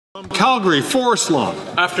Calgary, Forest Lawn.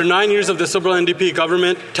 After 9 years of this Liberal NDP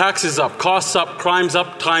government, taxes up, costs up, crimes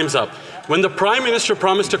up, time's up. When the Prime Minister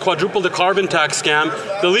promised to quadruple the carbon tax scam,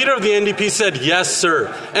 the leader of the NDP said, yes,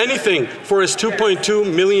 sir, anything for his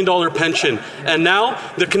 $2.2 million pension. And now,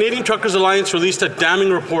 the Canadian Truckers Alliance released a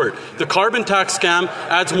damning report. The carbon tax scam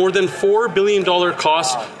adds more than $4 billion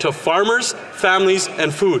cost to farmers, families,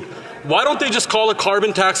 and food. Why don't they just call a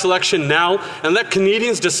carbon tax election now and let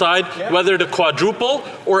Canadians decide whether to quadruple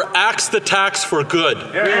or axe the tax for good?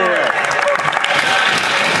 The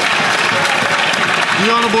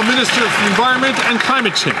Honourable Minister for Environment and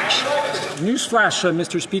Climate Change. Newsflash,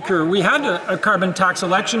 Mr. Speaker. We had a carbon tax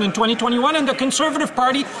election in 2021, and the Conservative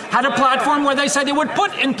Party had a platform where they said they would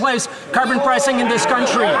put in place carbon pricing in this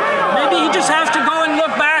country. Maybe he just has to go and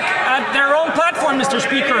look back at their own platform, Mr.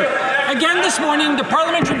 Speaker. Again this morning, the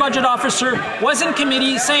Parliamentary Budget Officer was in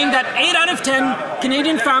committee saying that 8 out of 10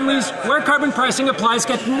 Canadian families where carbon pricing applies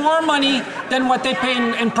get more money than what they pay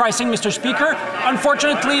in pricing, Mr. Speaker.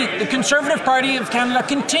 Unfortunately, the Conservative Party of Canada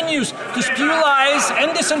continues to spew lies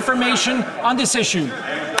and disinformation on this issue.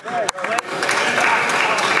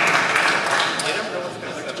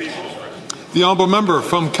 The Honourable Member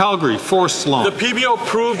from Calgary, Forest Lawn. The PBO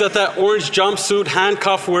proved that orange jumpsuit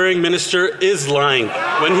handcuff-wearing minister is lying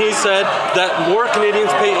when he said that more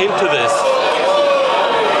Canadians pay into this.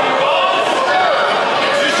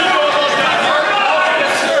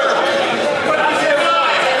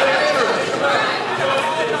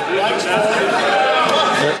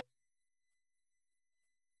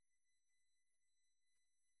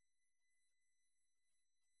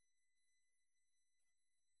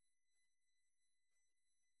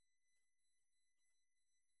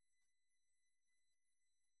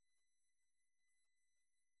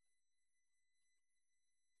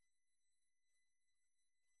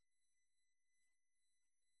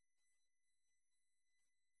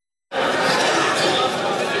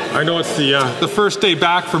 I know it's the first day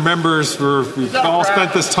back for members. We've all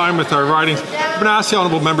spent this time with our ridings. I'm going to ask the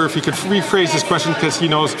Honourable Member if he could rephrase this question because he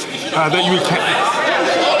knows that you can't.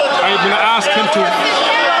 I'm going to ask him to.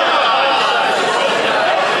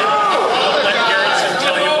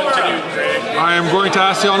 I am going to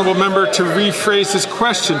ask the Honourable Member to rephrase his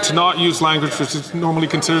question, to not use language which is normally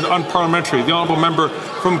considered unparliamentary. The Honourable Member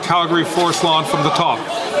from Calgary, Forest Lawn, from the top.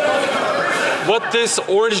 What this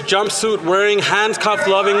orange jumpsuit wearing, handcuff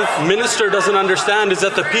loving minister doesn't understand is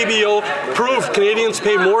that the PBO proved Canadians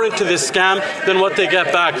pay more into this scam than what they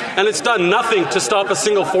get back. And it's done nothing to stop a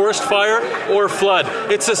single forest fire or flood.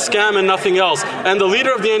 It's a scam and nothing else. And the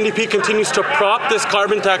leader of the NDP continues to prop this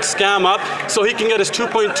carbon tax scam up so he can get his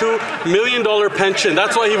 $2.2 million pension.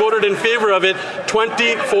 That's why he voted in favor of it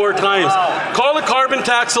 24 times. Call a carbon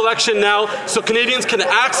tax election now so Canadians can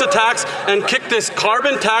axe the tax and kick this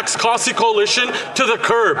carbon tax costly coalition to the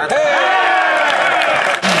curb.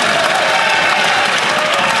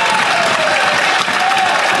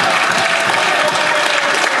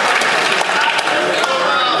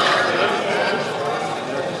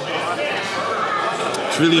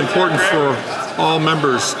 It's really important for all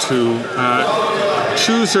members to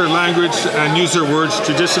choose their language and use their words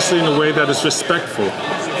judiciously in a way that is respectful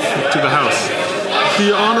to the House.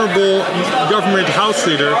 The Honourable Government House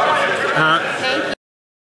Leader